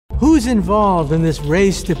Who's involved in this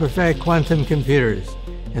race to perfect quantum computers?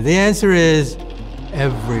 And the answer is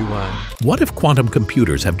everyone. What if quantum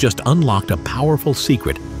computers have just unlocked a powerful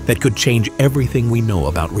secret that could change everything we know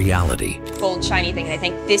about reality? Gold shiny thing, and I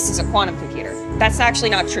think this is a quantum computer. That's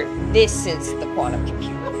actually not true. This is the quantum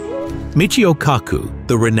computer. Michio Kaku,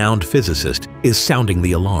 the renowned physicist, is sounding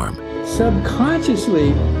the alarm.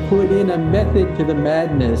 Subconsciously put in a method to the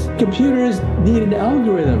madness. Computers need an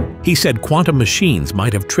algorithm. He said quantum machines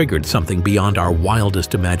might have triggered something beyond our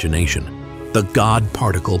wildest imagination. The God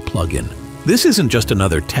particle plug-in. This isn't just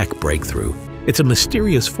another tech breakthrough. It's a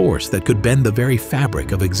mysterious force that could bend the very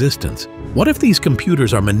fabric of existence. What if these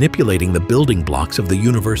computers are manipulating the building blocks of the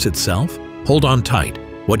universe itself? Hold on tight.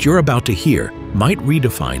 What you're about to hear might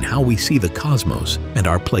redefine how we see the cosmos and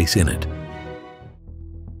our place in it.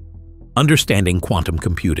 Understanding quantum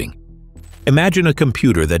computing. Imagine a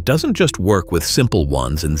computer that doesn't just work with simple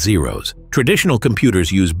ones and zeros. Traditional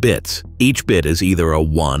computers use bits. Each bit is either a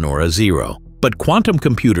 1 or a 0. But quantum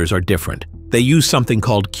computers are different. They use something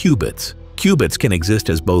called qubits. Qubits can exist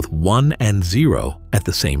as both 1 and 0 at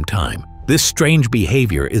the same time. This strange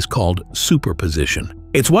behavior is called superposition.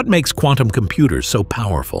 It's what makes quantum computers so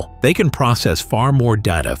powerful. They can process far more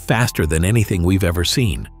data faster than anything we've ever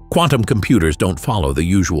seen. Quantum computers don't follow the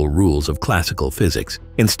usual rules of classical physics.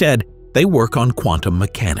 Instead, they work on quantum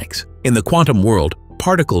mechanics. In the quantum world,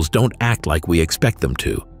 particles don't act like we expect them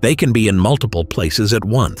to. They can be in multiple places at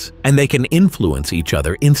once, and they can influence each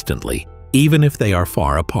other instantly, even if they are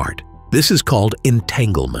far apart. This is called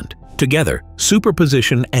entanglement. Together,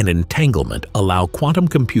 superposition and entanglement allow quantum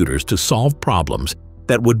computers to solve problems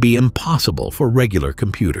that would be impossible for regular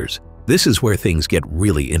computers. This is where things get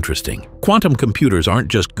really interesting. Quantum computers aren't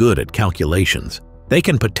just good at calculations. They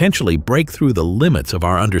can potentially break through the limits of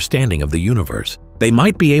our understanding of the universe. They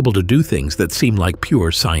might be able to do things that seem like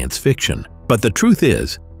pure science fiction. But the truth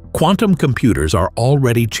is, quantum computers are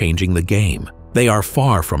already changing the game. They are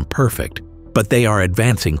far from perfect, but they are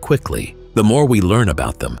advancing quickly. The more we learn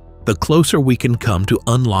about them, the closer we can come to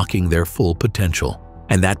unlocking their full potential.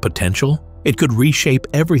 And that potential? It could reshape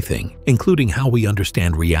everything, including how we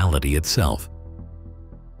understand reality itself.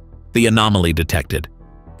 The anomaly detected.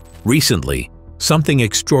 Recently, something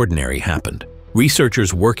extraordinary happened.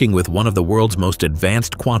 Researchers working with one of the world's most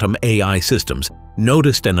advanced quantum AI systems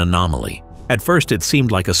noticed an anomaly. At first, it seemed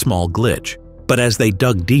like a small glitch, but as they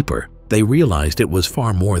dug deeper, they realized it was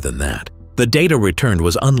far more than that. The data returned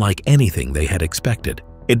was unlike anything they had expected.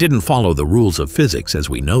 It didn't follow the rules of physics as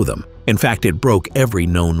we know them. In fact, it broke every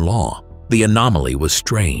known law. The anomaly was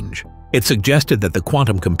strange. It suggested that the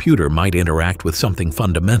quantum computer might interact with something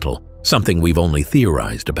fundamental, something we've only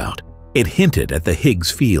theorized about. It hinted at the Higgs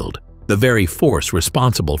field, the very force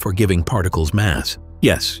responsible for giving particles mass.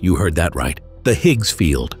 Yes, you heard that right. The Higgs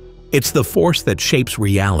field. It's the force that shapes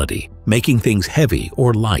reality, making things heavy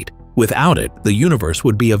or light. Without it, the universe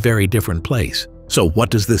would be a very different place. So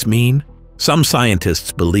what does this mean? Some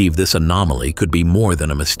scientists believe this anomaly could be more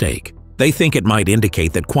than a mistake. They think it might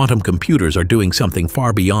indicate that quantum computers are doing something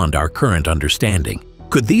far beyond our current understanding.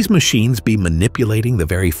 Could these machines be manipulating the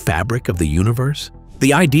very fabric of the universe?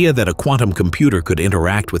 The idea that a quantum computer could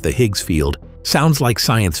interact with the Higgs field sounds like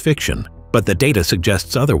science fiction, but the data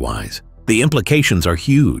suggests otherwise. The implications are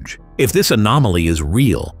huge. If this anomaly is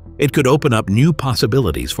real, it could open up new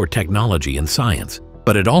possibilities for technology and science.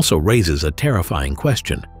 But it also raises a terrifying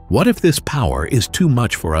question. What if this power is too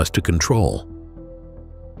much for us to control?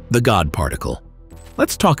 The God particle.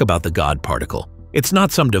 Let's talk about the God particle. It's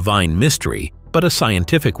not some divine mystery, but a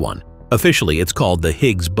scientific one. Officially, it's called the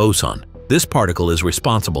Higgs boson. This particle is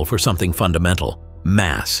responsible for something fundamental: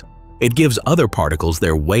 mass. It gives other particles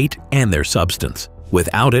their weight and their substance.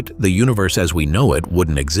 Without it, the universe as we know it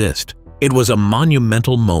wouldn't exist. It was a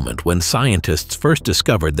monumental moment when scientists first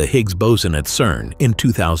discovered the Higgs boson at CERN in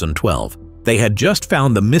 2012. They had just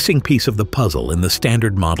found the missing piece of the puzzle in the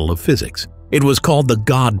standard model of physics. It was called the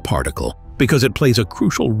God particle because it plays a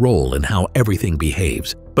crucial role in how everything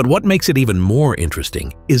behaves. But what makes it even more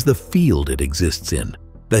interesting is the field it exists in.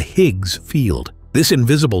 The Higgs field. This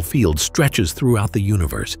invisible field stretches throughout the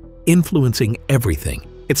universe, influencing everything.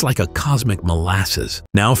 It's like a cosmic molasses.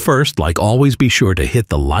 Now first, like always, be sure to hit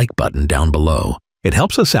the like button down below. It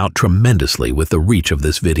helps us out tremendously with the reach of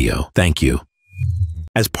this video. Thank you.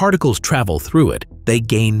 As particles travel through it, they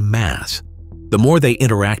gain mass. The more they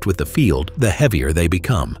interact with the field, the heavier they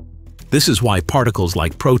become. This is why particles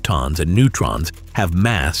like protons and neutrons have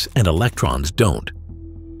mass and electrons don't.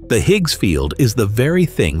 The Higgs field is the very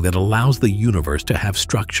thing that allows the universe to have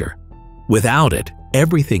structure. Without it,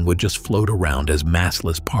 everything would just float around as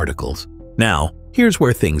massless particles. Now, here's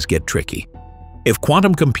where things get tricky. If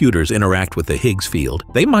quantum computers interact with the Higgs field,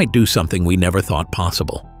 they might do something we never thought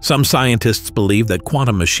possible. Some scientists believe that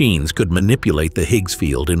quantum machines could manipulate the Higgs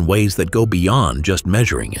field in ways that go beyond just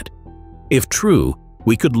measuring it. If true,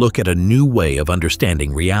 we could look at a new way of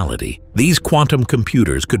understanding reality. These quantum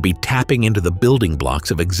computers could be tapping into the building blocks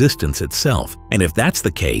of existence itself, and if that's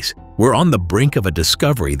the case, we're on the brink of a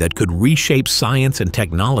discovery that could reshape science and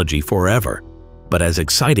technology forever. But as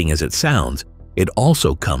exciting as it sounds, it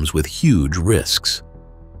also comes with huge risks.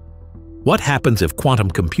 What happens if quantum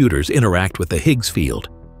computers interact with the Higgs field?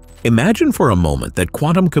 Imagine for a moment that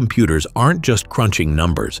quantum computers aren't just crunching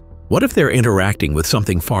numbers. What if they're interacting with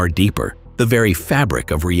something far deeper, the very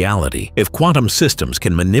fabric of reality? If quantum systems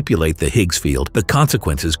can manipulate the Higgs field, the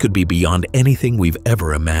consequences could be beyond anything we've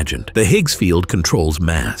ever imagined. The Higgs field controls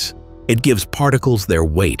mass. It gives particles their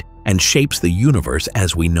weight and shapes the universe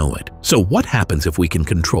as we know it. So what happens if we can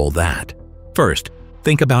control that? First,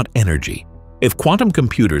 think about energy. If quantum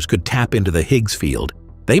computers could tap into the Higgs field,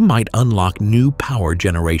 they might unlock new power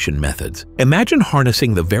generation methods. Imagine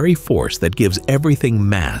harnessing the very force that gives everything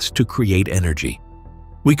mass to create energy.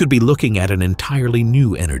 We could be looking at an entirely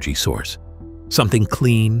new energy source, something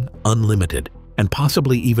clean, unlimited, and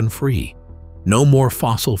possibly even free. No more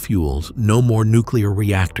fossil fuels, no more nuclear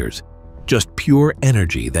reactors, just pure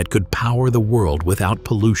energy that could power the world without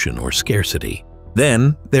pollution or scarcity.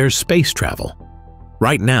 Then there's space travel.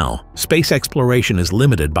 Right now, space exploration is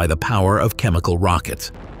limited by the power of chemical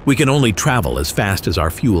rockets. We can only travel as fast as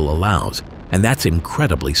our fuel allows, and that's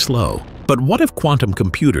incredibly slow. But what if quantum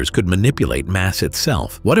computers could manipulate mass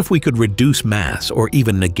itself? What if we could reduce mass or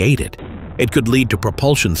even negate it? It could lead to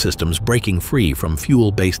propulsion systems breaking free from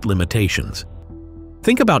fuel-based limitations.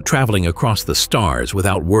 Think about traveling across the stars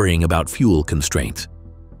without worrying about fuel constraints.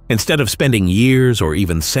 Instead of spending years or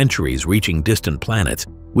even centuries reaching distant planets,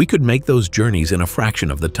 we could make those journeys in a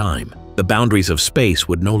fraction of the time. The boundaries of space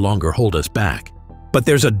would no longer hold us back. But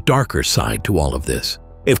there's a darker side to all of this.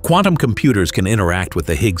 If quantum computers can interact with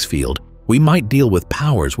the Higgs field, we might deal with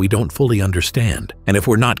powers we don't fully understand. And if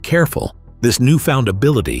we're not careful, this newfound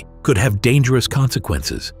ability could have dangerous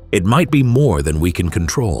consequences. It might be more than we can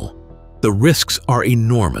control. The risks are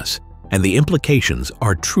enormous, and the implications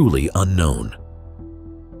are truly unknown.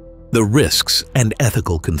 The risks and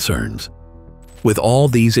ethical concerns. With all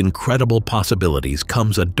these incredible possibilities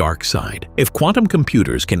comes a dark side. If quantum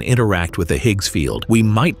computers can interact with the Higgs field, we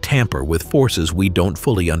might tamper with forces we don't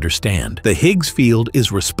fully understand. The Higgs field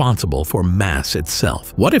is responsible for mass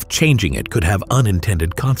itself. What if changing it could have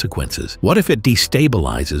unintended consequences? What if it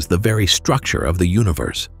destabilizes the very structure of the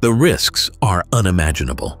universe? The risks are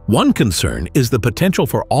unimaginable. One concern is the potential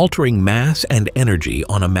for altering mass and energy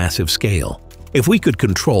on a massive scale. If we could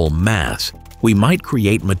control mass, we might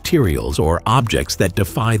create materials or objects that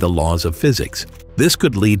defy the laws of physics. This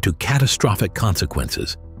could lead to catastrophic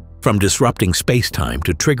consequences, from disrupting space-time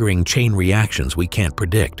to triggering chain reactions we can't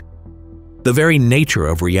predict. The very nature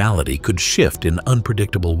of reality could shift in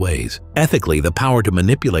unpredictable ways. Ethically, the power to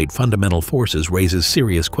manipulate fundamental forces raises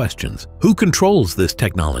serious questions. Who controls this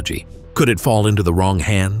technology? Could it fall into the wrong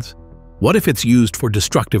hands? What if it's used for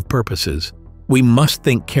destructive purposes? We must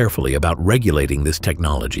think carefully about regulating this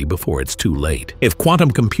technology before it's too late. If quantum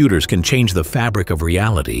computers can change the fabric of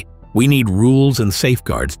reality, we need rules and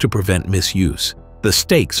safeguards to prevent misuse. The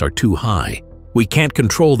stakes are too high. We can't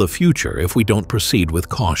control the future if we don't proceed with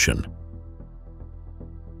caution.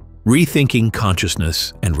 Rethinking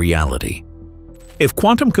consciousness and reality. If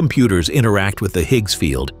quantum computers interact with the Higgs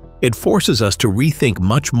field, it forces us to rethink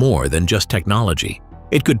much more than just technology.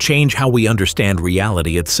 It could change how we understand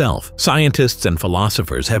reality itself. Scientists and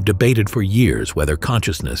philosophers have debated for years whether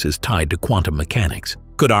consciousness is tied to quantum mechanics.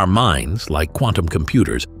 Could our minds, like quantum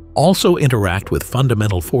computers, also interact with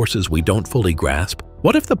fundamental forces we don't fully grasp?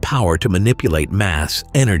 What if the power to manipulate mass,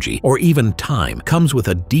 energy, or even time comes with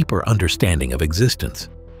a deeper understanding of existence?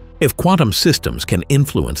 If quantum systems can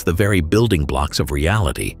influence the very building blocks of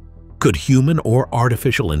reality, could human or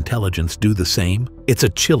artificial intelligence do the same? It's a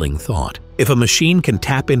chilling thought. If a machine can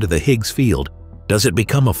tap into the Higgs field, does it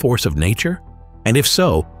become a force of nature? And if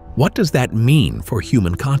so, what does that mean for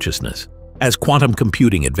human consciousness? As quantum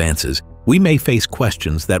computing advances, we may face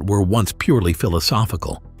questions that were once purely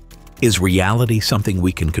philosophical. Is reality something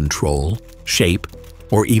we can control, shape,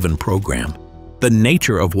 or even program? The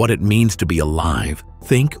nature of what it means to be alive,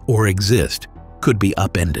 think, or exist could be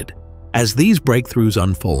upended. As these breakthroughs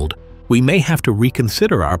unfold, we may have to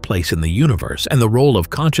reconsider our place in the universe and the role of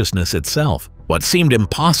consciousness itself. What seemed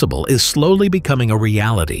impossible is slowly becoming a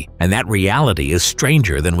reality, and that reality is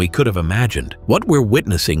stranger than we could have imagined. What we're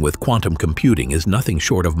witnessing with quantum computing is nothing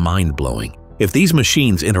short of mind-blowing. If these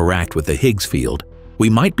machines interact with the Higgs field, we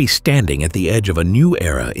might be standing at the edge of a new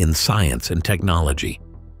era in science and technology.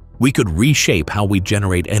 We could reshape how we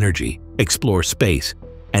generate energy, explore space,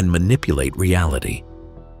 and manipulate reality.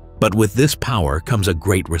 But with this power comes a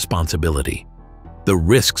great responsibility. The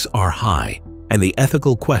risks are high, and the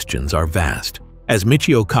ethical questions are vast. As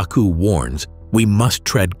Michio Kaku warns, we must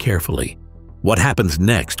tread carefully. What happens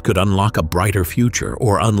next could unlock a brighter future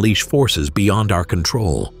or unleash forces beyond our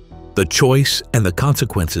control. The choice and the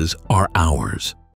consequences are ours.